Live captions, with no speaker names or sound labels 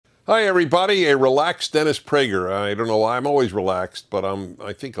Hi, everybody. A relaxed Dennis Prager. I don't know why I'm always relaxed, but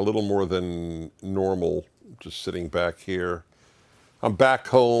I think, a little more than normal, just sitting back here. I'm back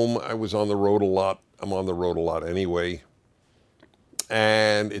home. I was on the road a lot. I'm on the road a lot anyway.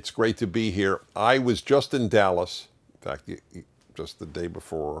 And it's great to be here. I was just in Dallas, in fact, just the day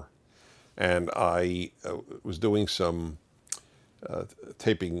before, and I was doing some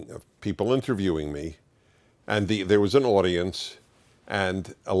taping of people interviewing me, and there was an audience.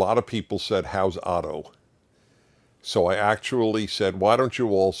 And a lot of people said, "How's Otto?" So I actually said, "Why don't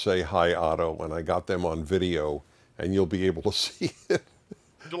you all say hi, Otto?" And I got them on video, and you'll be able to see it.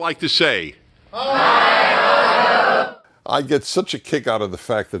 Would you like to say? Hi, Otto! I get such a kick out of the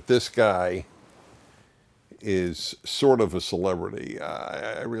fact that this guy is sort of a celebrity.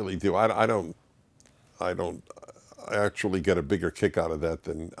 I really do. I actually get a bigger kick out of that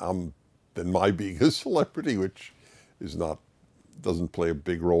than my being a celebrity, which is not. Doesn't play a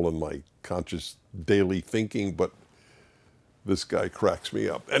big role in my conscious daily thinking, but this guy cracks me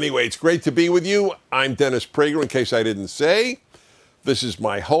up. Anyway, it's great to be with you. I'm Dennis Prager, in case I didn't say. This is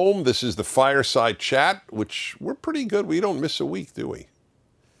my home. This is the Fireside Chat, which we're pretty good. We don't miss a week, do we?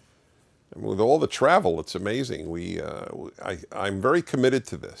 And with all the travel, it's amazing. I'm very committed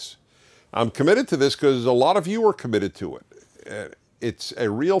to this. I'm committed to this because a lot of you are committed to it. It's a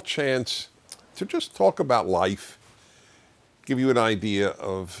real chance to just talk about life, give you an idea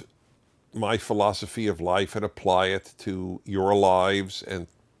of my philosophy of life and apply it to your lives and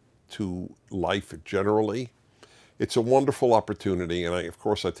to life generally. It's a wonderful opportunity, and of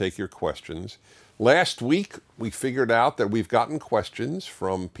course I take your questions. Last week we figured out that we've gotten questions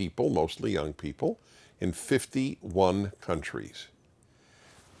from people, mostly young people, in 51 countries.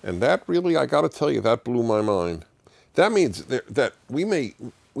 And that really, I got to tell you, that blew my mind. That means that we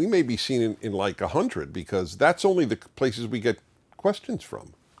may be seen in like 100, because that's only the places we get questions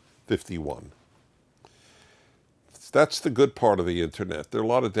from, 51. That's the good part of the internet. There are a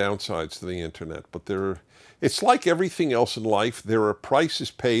lot of downsides to the internet, but it's like everything else in life. There are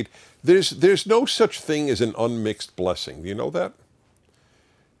prices paid. There's no such thing as an unmixed blessing. Do you know that?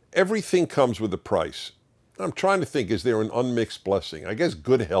 Everything comes with a price. I'm trying to think, is there an unmixed blessing? I guess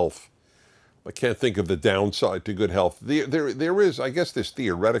good health. I can't think of the downside to good health. There is, I guess there's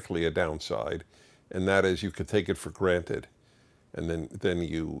theoretically a downside, and that is you could take it for granted, and then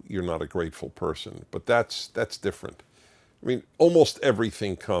you're not a grateful person. But that's different. I mean, almost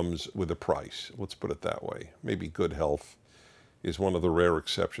everything comes with a price. Let's put it that way. Maybe good health is one of the rare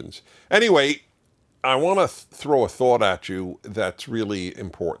exceptions. Anyway, I want to throw a thought at you that's really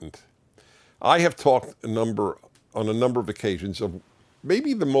important. I have talked on a number of occasions of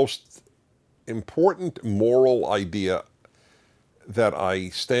maybe the most important moral idea that I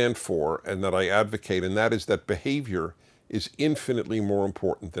stand for and that I advocate, and that is that behavior is infinitely more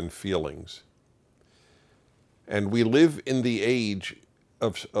important than feelings. And we live in the age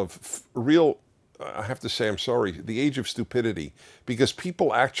of real, I have to say, I'm sorry, the age of stupidity, because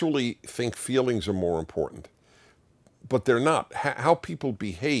people actually think feelings are more important, but they're not. How people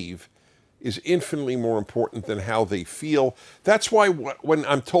behave is infinitely more important than how they feel. That's why when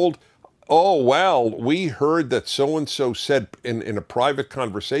I'm told, "Oh, well, we heard that so-and-so said in a private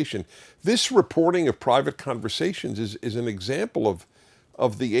conversation," this reporting of private conversations is an example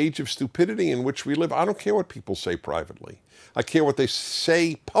of the age of stupidity in which we live. I don't care what people say privately. I care what they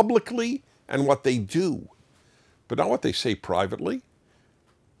say publicly and what they do, but not what they say privately.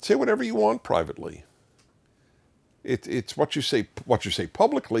 Say whatever you want privately. It's what you say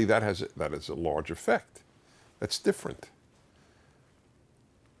publicly that has a large effect. That's different.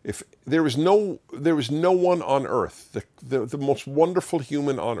 If there is no one on earth, the most wonderful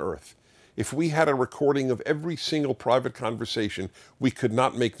human on earth, if we had a recording of every single private conversation, we could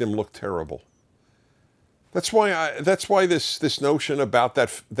not make them look terrible. That's why this notion about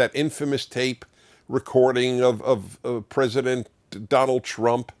that infamous tape recording of President Donald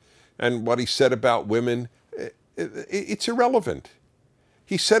Trump and what he said about women, it's irrelevant.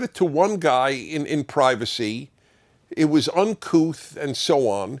 He said it to one guy in privacy. It was uncouth and so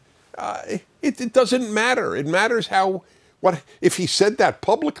on. It doesn't matter. It matters if he said that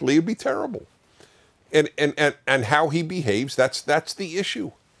publicly, it'd be terrible. And how he behaves, that's the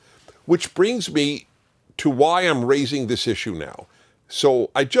issue. Which brings me to why I'm raising this issue now. So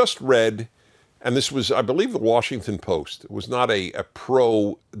I just read, and this was, I believe, the Washington Post. It was not a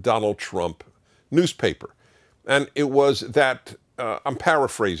pro-Donald Trump newspaper. And it was that, I'm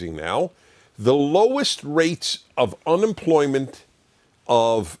paraphrasing now, the lowest rates of unemployment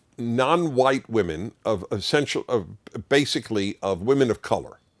of non-white women, basically of women of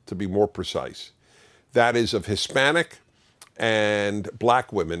color, to be more precise. That is of Hispanic and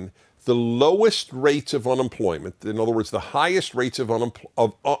black women the lowest rates of unemployment, in other words, the highest rates of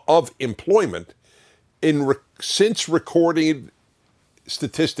employment since recorded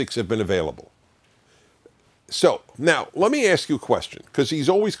statistics have been available. So, now, let me ask you a question, because he's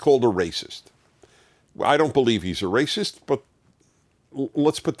always called a racist. I don't believe he's a racist, but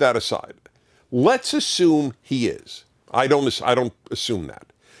let's put that aside. Let's assume he is. I don't assume that.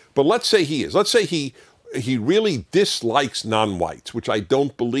 But let's say he is. Let's say he really dislikes non-whites, which I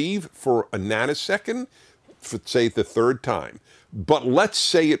don't believe for a nanosecond, for say the third time. But let's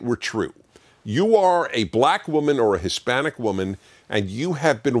say it were true. You are a black woman or a Hispanic woman, and you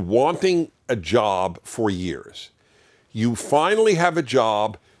have been wanting a job for years. You finally have a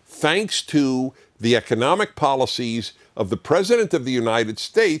job thanks to the economic policies of the President of the United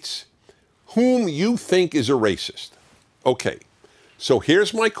States, whom you think is a racist. Okay, so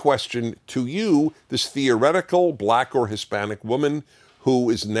here's my question to you, this theoretical black or Hispanic woman who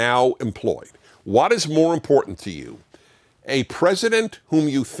is now employed. What is more important to you? A president whom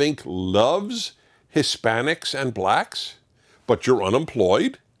you think loves Hispanics and blacks, but you're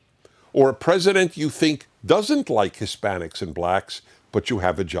unemployed? Or a president you think doesn't like Hispanics and blacks, but you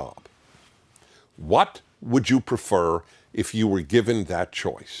have a job? What would you prefer if you were given that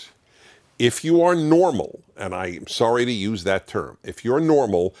choice? If you are normal, and I'm sorry to use that term, if you're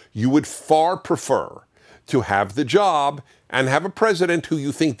normal, you would far prefer to have the job and have a president who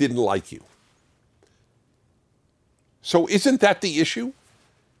you think didn't like you. So isn't that the issue?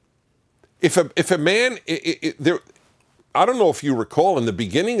 If a man, I don't know if you recall, in the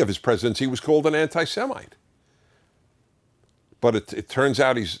beginning of his presidency, he was called an anti-Semite. But it turns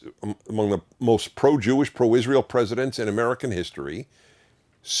out he's among the most pro-Jewish, pro-Israel presidents in American history.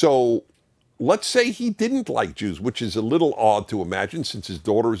 So let's say he didn't like Jews, which is a little odd to imagine since his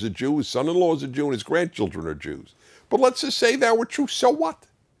daughter is a Jew, his son-in-law is a Jew, and his grandchildren are Jews. But let's just say that were true. So what?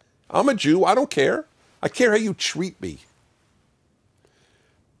 I'm a Jew. I don't care. I care how you treat me.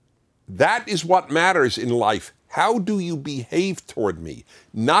 That is what matters in life. How do you behave toward me?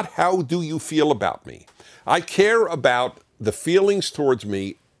 Not how do you feel about me. I care about the feelings towards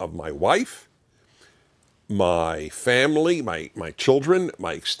me of my wife, my family, my children,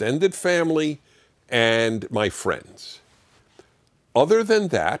 my extended family, and my friends. Other than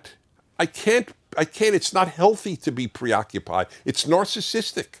that, I can't, it's not healthy to be preoccupied. It's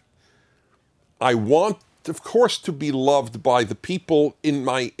narcissistic. I want, of course, to be loved by the people in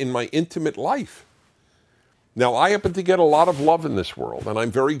my intimate life. Now, I happen to get a lot of love in this world, and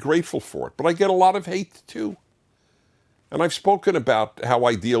I'm very grateful for it, but I get a lot of hate too. And I've spoken about how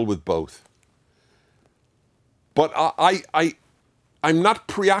I deal with both. But I'm not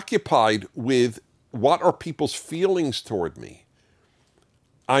preoccupied with what are people's feelings toward me.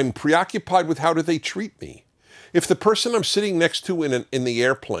 I'm preoccupied with how do they treat me. If the person I'm sitting next to in the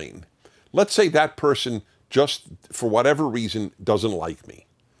airplane, let's say that person just for whatever reason doesn't like me.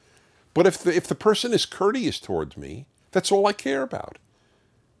 But if the person is courteous towards me, that's all I care about.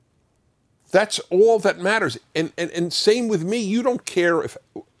 That's all that matters. And same with me, you don't care if,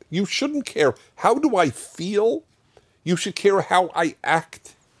 you shouldn't care. How do I feel? You should care how I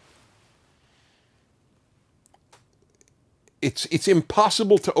act. It's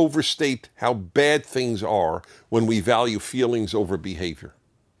impossible to overstate how bad things are when we value feelings over behavior.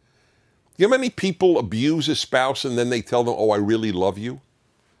 You know how many people abuse a spouse and then they tell them, oh, I really love you?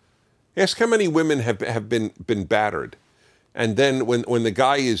 Ask how many women have been battered. And then when the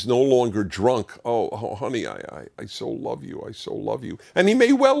guy is no longer drunk, oh honey, I so love you, I so love you. And he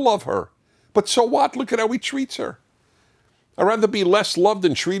may well love her. But so what? Look at how he treats her. I'd rather be less loved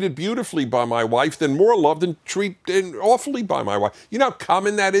and treated beautifully by my wife than more loved and treated awfully by my wife. You know how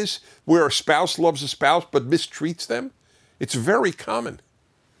common that is, where a spouse loves a spouse but mistreats them? It's very common.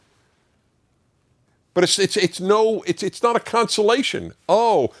 But it's not a consolation.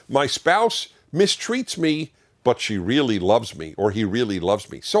 Oh, my spouse mistreats me, but she really loves me, or he really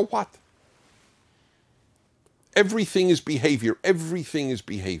loves me. So what? Everything is behavior. Everything is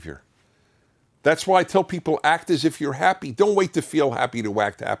behavior. That's why I tell people, act as if you're happy. Don't wait to feel happy to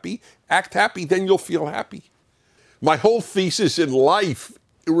act happy. Act happy, then you'll feel happy. My whole thesis in life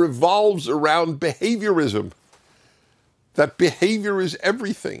revolves around behaviorism. That behavior is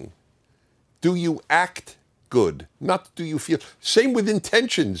everything. Do you act good? Not do you feel. Same with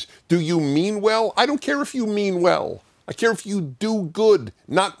intentions. Do you mean well? I don't care if you mean well. I care if you do good,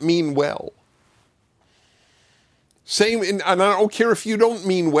 not mean well. Same, and I don't care if you don't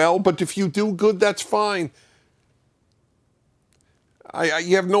mean well, but if you do good, that's fine.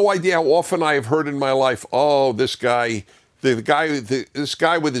 You have no idea how often I have heard in my life, oh, this guy This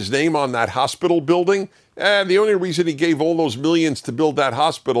guy with his name on that hospital building, and the only reason he gave all those millions to build that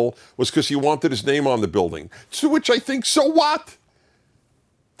hospital was because he wanted his name on the building. To which I think, so what?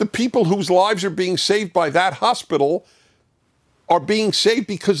 The people whose lives are being saved by that hospital are being saved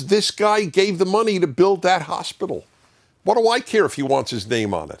because this guy gave the money to build that hospital. What do I care if he wants his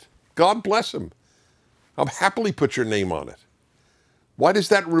name on it? God bless him. I'll happily put your name on it. Why does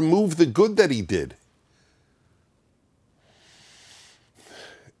that remove the good that he did?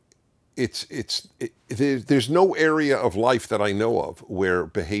 There's no area of life that I know of where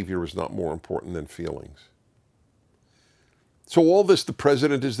behavior is not more important than feelings. So all this, the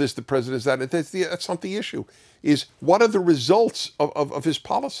president is this, the president is that, that's not the issue. Is what are the results of his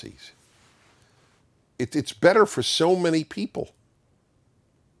policies? It's better for so many people.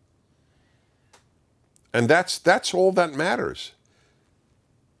 And that's all that matters.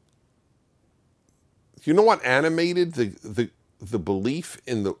 You know what animated the belief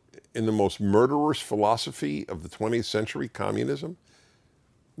in the most murderous philosophy of the 20th century, communism?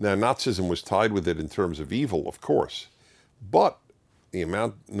 Now, Nazism was tied with it in terms of evil, of course, but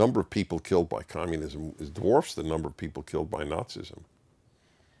the number of people killed by communism dwarfs the number of people killed by Nazism.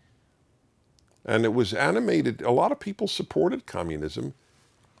 And it was animated, a lot of people supported communism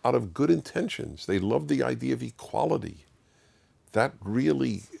out of good intentions. They loved the idea of equality. That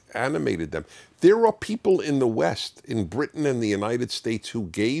really animated them. There are people in the West, in Britain and the United States, who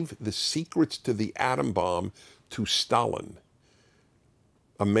gave the secrets to the atom bomb to Stalin,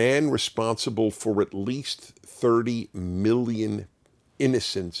 a man responsible for at least 30 million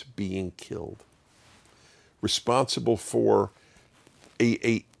innocents being killed, responsible for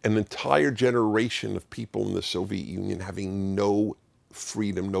an entire generation of people in the Soviet Union having no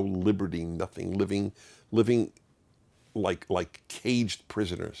freedom, no liberty, nothing, living like caged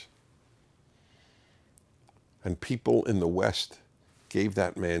prisoners. And people in the West gave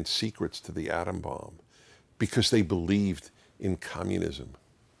that man secrets to the atom bomb because they believed in communism.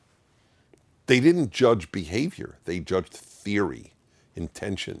 They didn't judge behavior, they judged theory,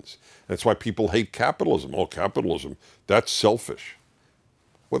 intentions. That's why people hate capitalism. Oh, capitalism, that's selfish.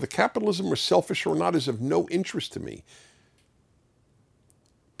 Whether capitalism was selfish or not is of no interest to me.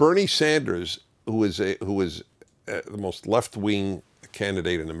 Bernie Sanders, who is the most left-wing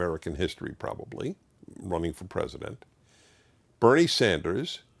candidate in American history, probably, running for president, Bernie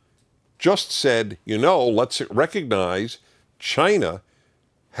Sanders just said, you know, let's recognize China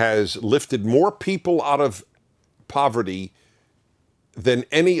has lifted more people out of poverty than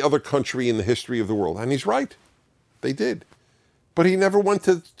any other country in the history of the world. And he's right. They did. But he never went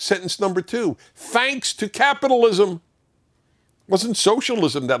to sentence number 2. Thanks to capitalism. It wasn't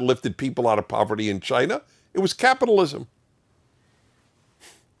socialism that lifted people out of poverty in China. It was capitalism.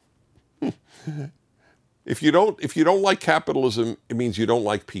 If you don't like capitalism, it means you don't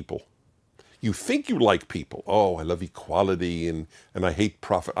like people. You think you like people. Oh, I love equality and I hate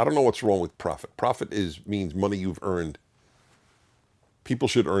profit. I don't know what's wrong with profit. Profit means money you've earned. People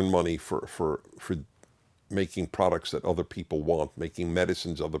should earn money for making products that other people want, making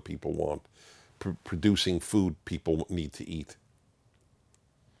medicines other people want, producing food people need to eat.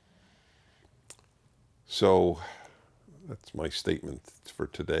 So that's my statement for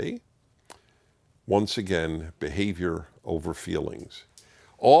today. Once again, behavior over feelings.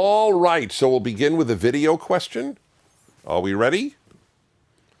 All right, so we'll begin with a video question. Are we ready?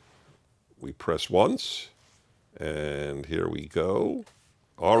 We press once, and here we go.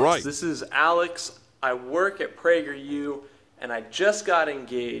 All right. This is Alex. I work at PragerU, and I just got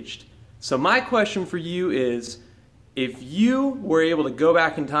engaged. So my question for you is, if you were able to go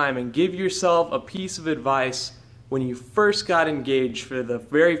back in time and give yourself a piece of advice when you first got engaged for the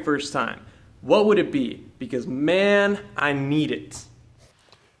very first time, what would it be? Because, man, I need it.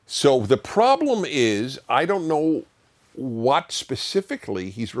 So the problem is, I don't know what specifically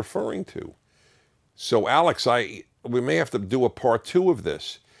he's referring to. So, Alex, we may have to do a part 2 of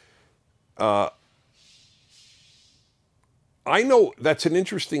this. I know that's an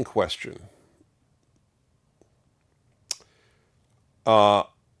interesting question. I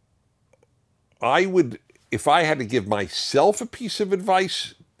would, if I had to give myself a piece of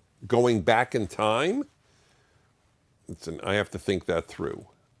advice going back in time, I have to think that through.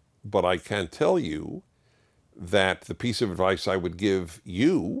 But I can tell you that the piece of advice I would give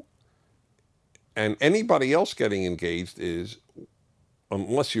you and anybody else getting engaged is,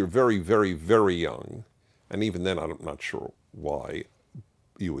 unless you're very, very, very young, and even then I'm not sure why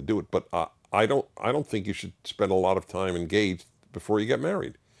you would do it, but I don't think you should spend a lot of time engaged before you get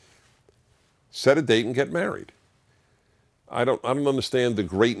married. Set a date and get married. I don't understand the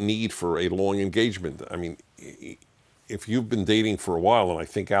great need for a long engagement. I mean, if you've been dating for a while, and I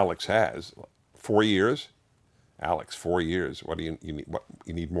think Alex has, 4 years, Alex, 4 years. What do you need? What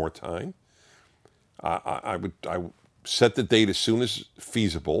you need more time? I would set the date as soon as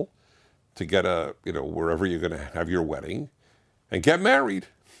feasible to get wherever you're going to have your wedding, and get married.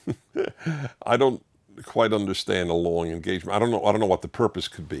 I don't quite understand a long engagement. I don't know what the purpose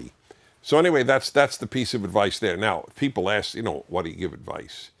could be. So anyway, that's the piece of advice there. Now, if people ask, what do you give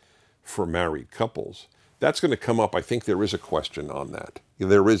advice for married couples? That's going to come up. I think there is a question on that.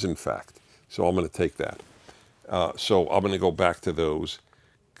 There is, in fact. So I'm going to take that. So I'm going to go back to those.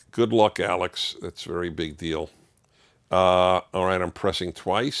 Good luck, Alex. That's a very big deal. All right, I'm pressing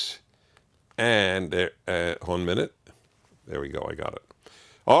twice. And 1 minute. There we go. I got it.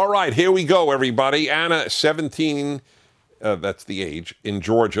 All right, here we go, everybody. Anna, 17, that's the age, in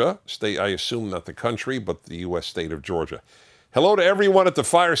Georgia. State, I assume not the country, but the U.S. state of Georgia. Hello to everyone at the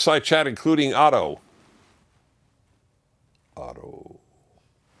Fireside Chat, including Otto. Otto.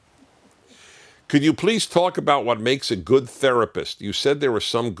 Could you please talk about what makes a good therapist? You said there were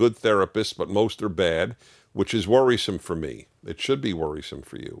some good therapists, but most are bad, which is worrisome for me. It should be worrisome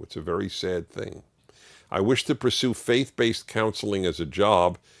for you. It's a very sad thing. I wish to pursue faith-based counseling as a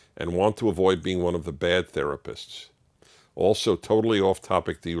job and want to avoid being one of the bad therapists. Also, totally off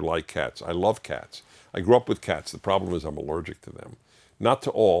topic, do you like cats? I love cats. I grew up with cats. The problem is I'm allergic to them. Not to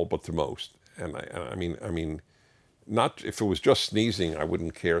all, but to most. And I mean, not if it was just sneezing, I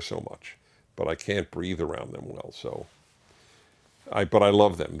wouldn't care so much. But I can't breathe around them well, so. But I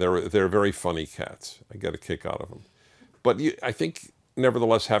love them. They're very funny cats. I get a kick out of them. But I think,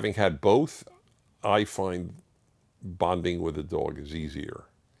 nevertheless, having had both, I find bonding with a dog is easier.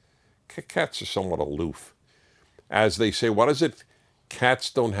 Cats are somewhat aloof. As they say, what is it?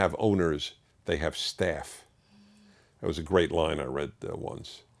 Cats don't have owners, they have staff. That was a great line I read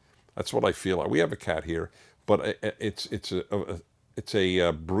once. That's what I feel like. We have a cat here, but it's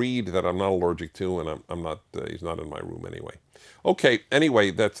a breed that I'm not allergic to, and I'm not. He's not in my room anyway. Okay. Anyway,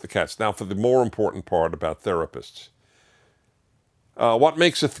 that's the cats. Now for the more important part about therapists. What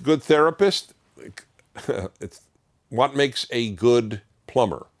makes a good therapist? What makes a good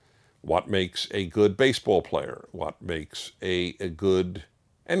plumber? What makes a good baseball player? What makes a good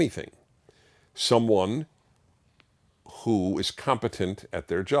anything? Someone who is competent at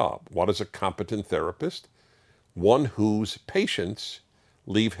their job. What is a competent therapist? One whose patients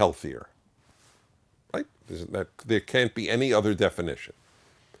leave healthier. Right? There can't be any other definition.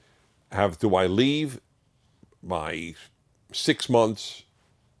 Do I leave my 6 months,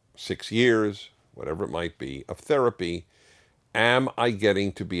 6 years, whatever it might be, of therapy, am I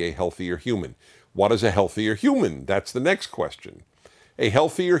getting to be a healthier human? What is a healthier human? That's the next question. A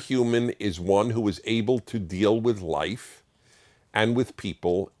healthier human is one who is able to deal with life and with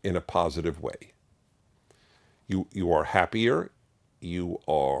people in a positive way. You are happier, you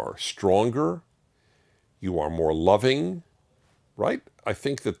are stronger, you are more loving, right? I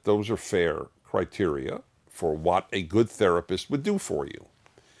think that those are fair criteria for what a good therapist would do for you.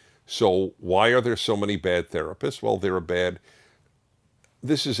 So why are there so many bad therapists? Well,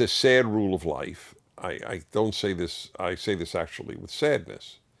 this is a sad rule of life. I don't say this, I say this actually with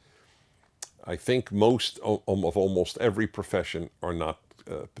sadness. I think most of almost every profession are not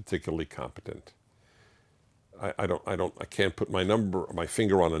particularly competent. I can't put my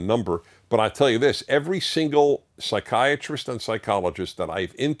finger on a number, but I tell you this, every single psychiatrist and psychologist that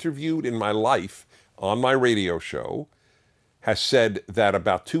I've interviewed in my life on my radio show has said that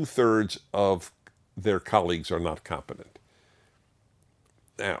about 2/3 of their colleagues are not competent.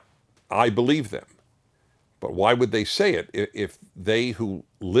 Now, I believe them, but why would they say it if they who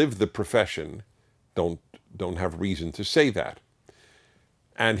live the profession don't have reason to say that?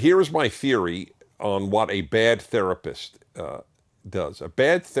 And here's my theory on what a bad therapist does. A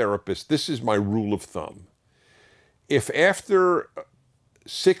bad therapist, this is my rule of thumb. If after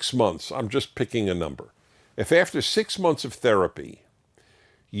 6 months, I'm just picking a number, if after 6 months of therapy,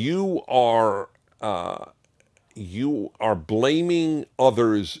 you are blaming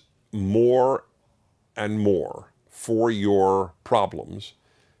others more and more for your problems,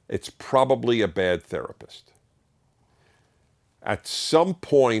 it's probably a bad therapist. At some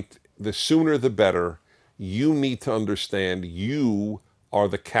point, the sooner the better, you need to understand you are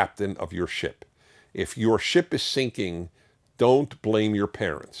the captain of your ship. If your ship is sinking, don't blame your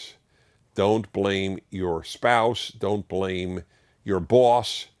parents. Don't blame your spouse. Don't blame your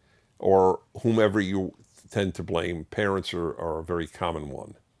boss or whomever you tend to blame. Parents are a very common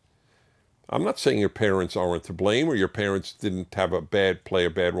one. I'm not saying your parents aren't to blame or your parents didn't play a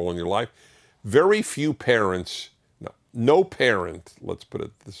bad role in your life. Very few parents, no parent, let's put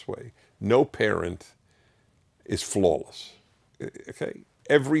it this way, no parent is flawless. Okay?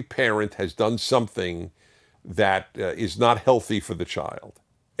 Every parent has done something that is not healthy for the child.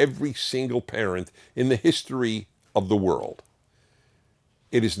 Every single parent in the history of the world.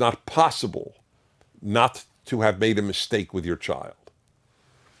 It is not possible not to have made a mistake with your child.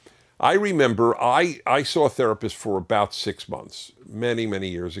 I remember I saw a therapist for about 6 months, many, many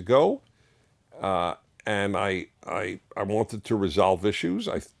years ago. And I wanted to resolve issues.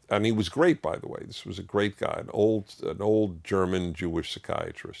 And he was great, by the way. This was a great guy, an old German Jewish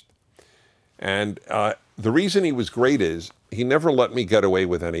psychiatrist. And the reason he was great is he never let me get away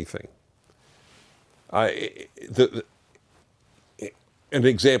with anything. An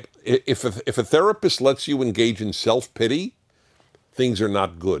example: if a therapist lets you engage in self-pity, things are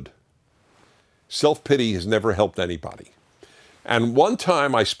not good. Self-pity has never helped anybody. And one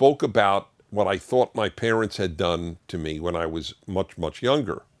time I spoke about what I thought my parents had done to me when I was much, much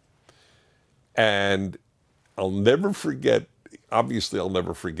younger. And I'll never forget, obviously I'll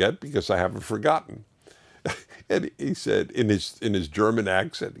never forget because I haven't forgotten. And he said in his German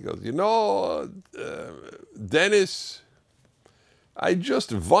accent, he goes, you know, Dennis, I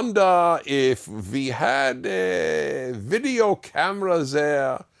just wonder if we had a video camera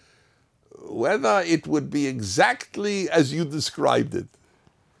there, whether it would be exactly as you described it.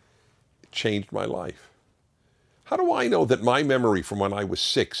 It changed my life. How do I know that my memory from when I was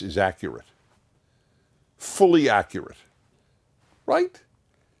 6 is accurate? Fully accurate, right?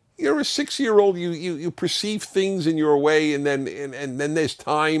 You're a 6-year-old. You perceive things in your way, and then there's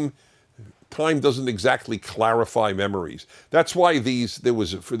time. Time doesn't exactly clarify memories. That's why there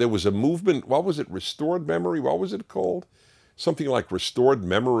was a movement. What was it? Restored memory. What was it called? Something like restored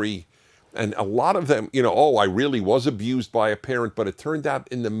memory. And a lot of them, I really was abused by a parent, but it turned out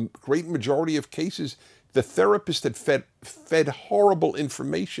in the great majority of cases, the therapist had fed horrible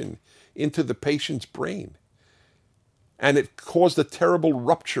information into the patient's brain. And it caused a terrible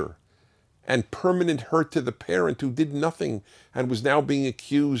rupture and permanent hurt to the parent who did nothing and was now being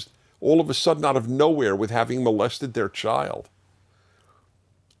accused all of a sudden out of nowhere with having molested their child.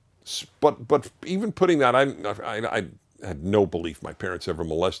 But even putting that, I had no belief my parents ever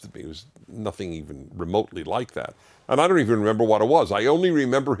molested me. It was nothing even remotely like that. And I don't even remember what it was. I only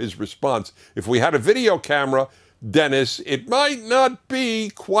remember his response. If we had a video camera, Dennis, it might not be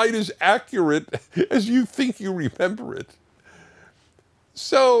quite as accurate as you think you remember it.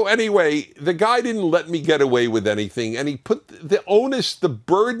 So anyway, the guy didn't let me get away with anything, and he put the onus, the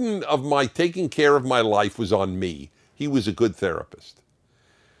burden of my taking care of my life was on me. He was a good therapist.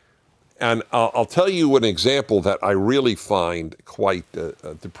 And I'll tell you an example that I really find quite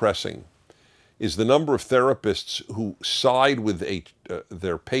depressing is the number of therapists who side with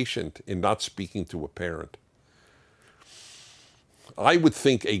their patient in not speaking to a parent. I would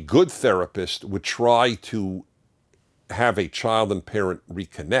think a good therapist would try to have a child and parent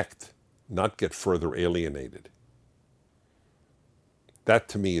reconnect, not get further alienated. That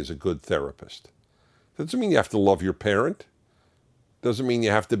to me is a good therapist. Doesn't mean you have to love your parent. Doesn't mean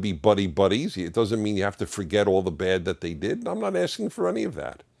you have to be buddies. It doesn't mean you have to forget all the bad that they did. I'm not asking for any of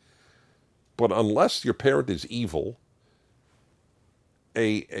that. But unless your parent is evil,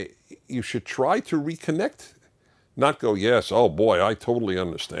 you should try to reconnect. Not go, yes, oh boy, I totally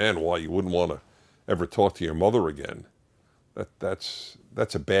understand why you wouldn't want to ever talk to your mother again. That's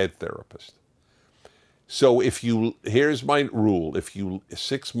a bad therapist. So here's my rule,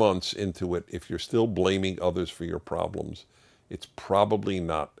 6 months into it, if you're still blaming others for your problems, it's probably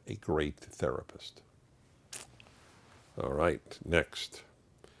not a great therapist. All right, next.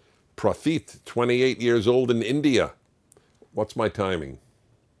 Prathit, 28 years old in India. What's my timing?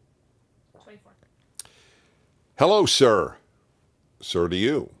 24. Hello, sir. Sir to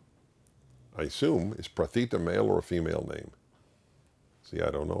you. I assume, is Prathit a male or a female name? See,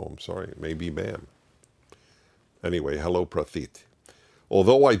 I don't know. I'm sorry. It may be ma'am. Anyway, hello, Prathit.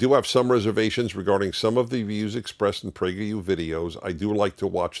 Although I do have some reservations regarding some of the views expressed in PragerU videos, I do like to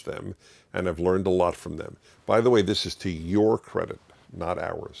watch them and have learned a lot from them. By the way, this is to your credit, not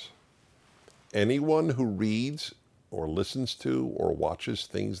ours. Anyone who reads or listens to or watches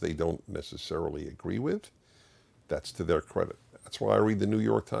things they don't necessarily agree with, that's to their credit. That's why I read the New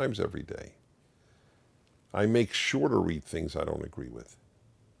York Times every day. I make sure to read things I don't agree with.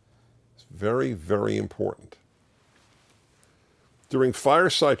 It's very, very important. During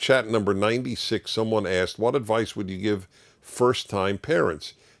Fireside Chat number 96, someone asked, what advice would you give first-time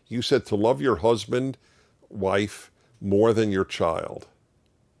parents? You said to love your husband, wife, more than your child.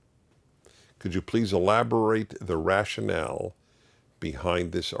 Could you please elaborate the rationale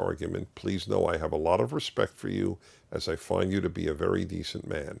behind this argument? Please know I have a lot of respect for you as I find you to be a very decent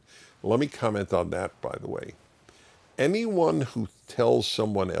man. Let me comment on that, by the way. anyone who tells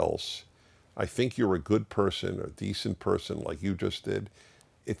someone else, I think you're a good person or a decent person like you just did,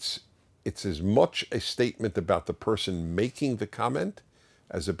 it's as much a statement about the person making the comment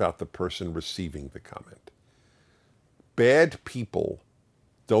as about the person receiving the comment. Bad people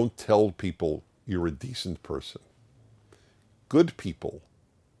don't tell people you're a decent person. Good people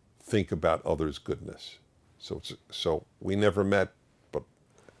think about others' goodness. So we never met, but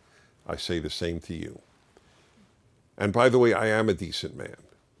I say the same to you. And by the way, I am a decent man.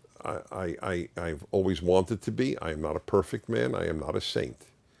 I've always wanted to be. I am not a perfect man. I am not a saint.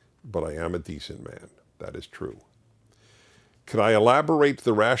 But I am a decent man. That is true. Could I elaborate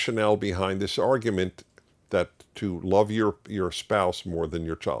the rationale behind this argument that to love your spouse more than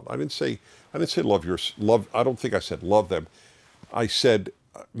your child? I didn't say love. I don't think I said love them. I said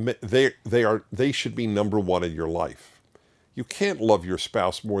they should be number one in your life. You can't love your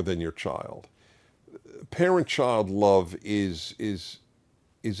spouse more than your child. Parent-child love is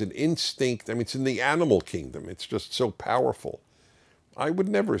an instinct. I mean, it's in the animal kingdom. It's just so powerful. I would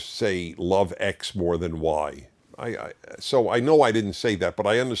never say love X more than Y. So I know I didn't say that, but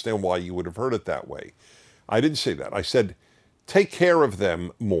I understand why you would have heard it that way. I didn't say that. I said, take care of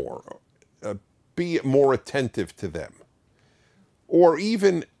them more. Be more attentive to them. Or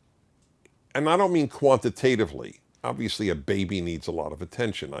even, and I don't mean quantitatively. Obviously, a baby needs a lot of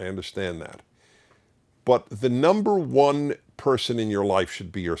attention. I understand that. But the number one person in your life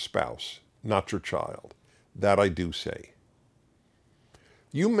should be your spouse, not your child. That I do say.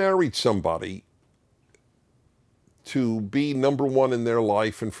 You married somebody to be number one in their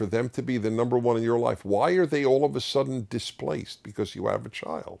life and for them to be the number one in your life. Why are they all of a sudden displaced because you have a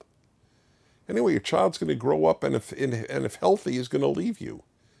child? Anyway, your child's going to grow up and if healthy is going to leave you.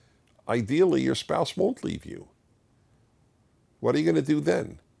 Ideally, your spouse won't leave you. What are you going to do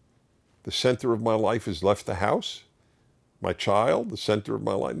then? The center of my life is left the house? My child, the center of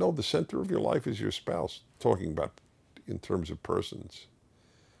my life? No, the center of your life is your spouse, talking about in terms of persons.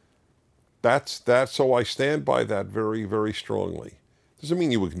 That's so I stand by that very, very strongly. Doesn't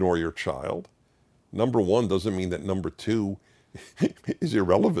mean you ignore your child. Number one doesn't mean that number two is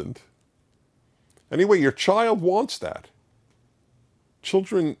irrelevant. Anyway, your child wants that.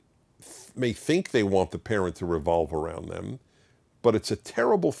 Children may think they want the parent to revolve around them, but it's a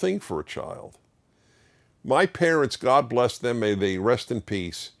terrible thing for a child. My parents, God bless them, may they rest in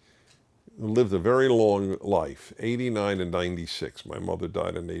peace, lived a very long life, 89 and 96. My mother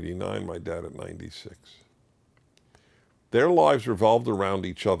died in 89, my dad at 96. Their lives revolved around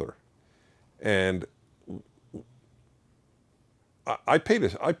each other. And I paid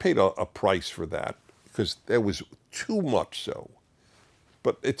a price for that because there was too much so.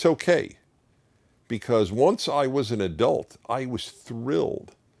 But it's okay. Because once I was an adult, I was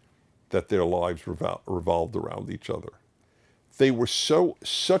thrilled that their lives revolved around each other. They were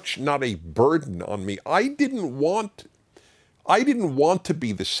such not a burden on me. I didn't want to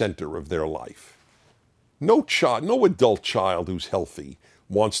be the center of their life. No adult child who's healthy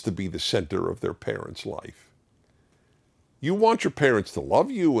wants to be the center of their parents' life. You want your parents to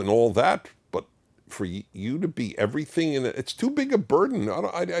love you and all that, but for you to be everything, and it's too big a burden.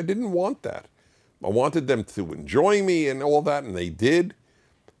 I didn't want that. I wanted them to enjoy me and all that, and they did.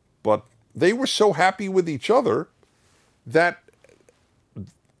 But they were so happy with each other that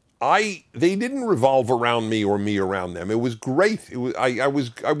they didn't revolve around me or me around them. It was great. I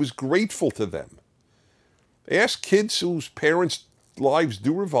was grateful to them. Ask kids whose parents' lives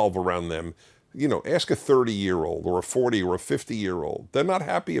do revolve around them. You know, ask a 30-year-old or a 40 or a 50-year-old. They're not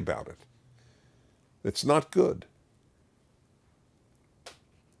happy about it. It's not good.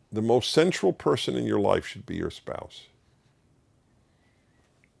 The most central person in your life should be your spouse.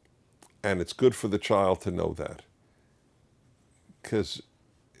 And it's good for the child to know that. Because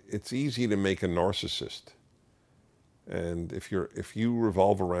it's easy to make a narcissist. And if you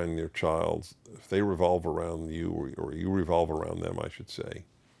revolve around your child, if they revolve around you, or you revolve around them, I should say,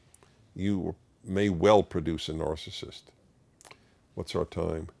 you may well produce a narcissist. What's our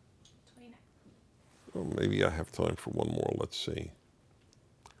time? 29. Oh, maybe I have time for one more. Let's see.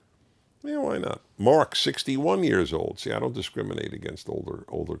 Yeah, why not? Mark, 61 years old. See, I don't discriminate against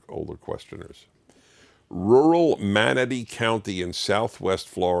older questioners. Rural Manatee County in southwest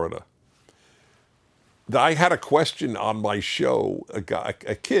Florida. I had a question on my show. A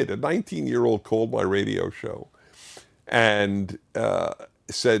kid, a 19-year-old called my radio show and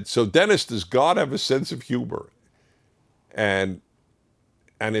said, "So Dennis, does God have a sense of humor? And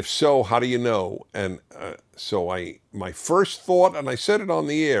if so, how do you know?" And my first thought, and I said it on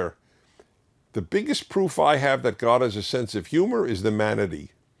the air, the biggest proof I have that God has a sense of humor is the manatee.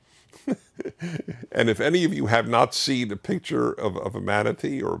 And if any of you have not seen a picture of a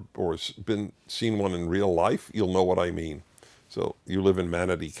manatee or seen one in real life, you'll know what I mean. So you live in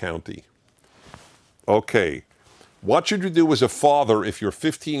Manatee County. Okay. What should you do as a father if your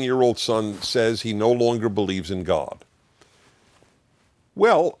 15-year-old son says he no longer believes in God?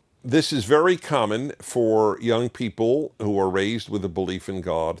 Well, this is very common for young people who are raised with a belief in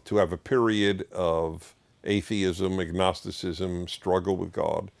God to have a period of atheism, agnosticism, struggle with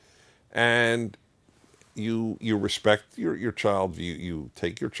God. And you respect your child's view. You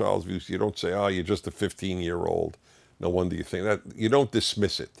take your child's views. You don't say, oh, you're just a 15-year-old. No wonder you think that. You don't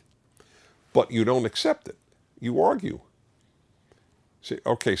dismiss it. But you don't accept it. You argue. Say,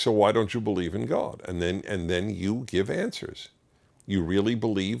 okay, so why don't you believe in God? And then you give answers. You really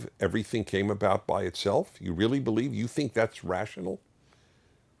believe everything came about by itself? You really believe? You think that's rational?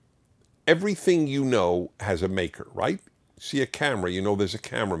 Everything you know has a maker, right? See a camera, you know there's a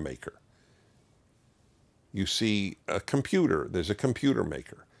camera maker. You see a computer, there's a computer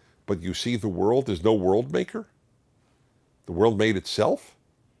maker. But you see the world, there's no world maker? The world made itself?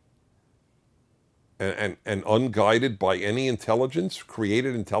 And unguided by any intelligence,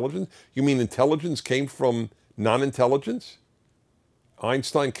 created intelligence? You mean intelligence came from non-intelligence?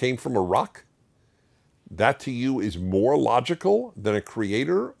 Einstein came from a rock? That to you is more logical than a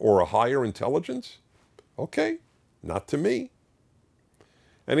creator or a higher intelligence? Okay, not to me.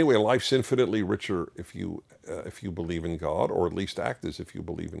 Anyway, life's infinitely richer if you believe in God, or at least act as if you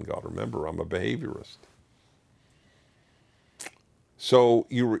believe in God. Remember, I'm a behaviorist. So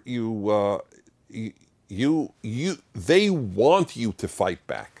they want you to fight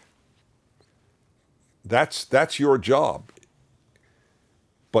back. That's your job.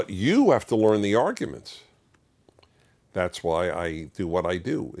 But you have to learn the arguments. That's why I do what I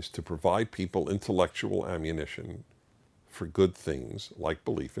do, is to provide people intellectual ammunition for good things like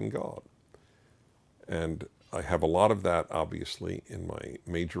belief in God. And I have a lot of that, obviously, in my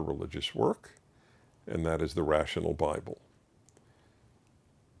major religious work, and that is the Rational Bible.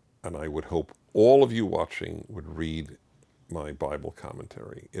 And I would hope all of you watching would read my Bible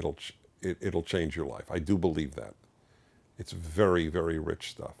commentary. It'll change your life. I do believe that. It's very, very rich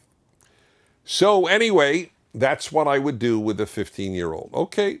stuff. So anyway, that's what I would do with a 15-year-old.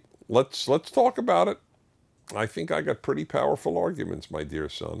 Okay, let's talk about it. I think I got pretty powerful arguments, my dear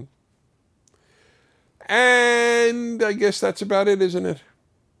son. And I guess that's about it, isn't it?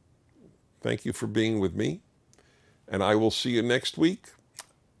 Thank you for being with me. And I will see you next week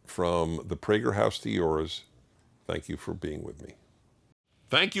from the Prager House to yours. Thank you for being with me.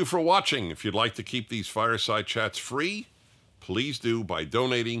 Thank you for watching. If you'd like to keep these fireside chats free, please do by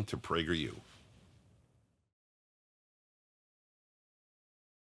donating to PragerU.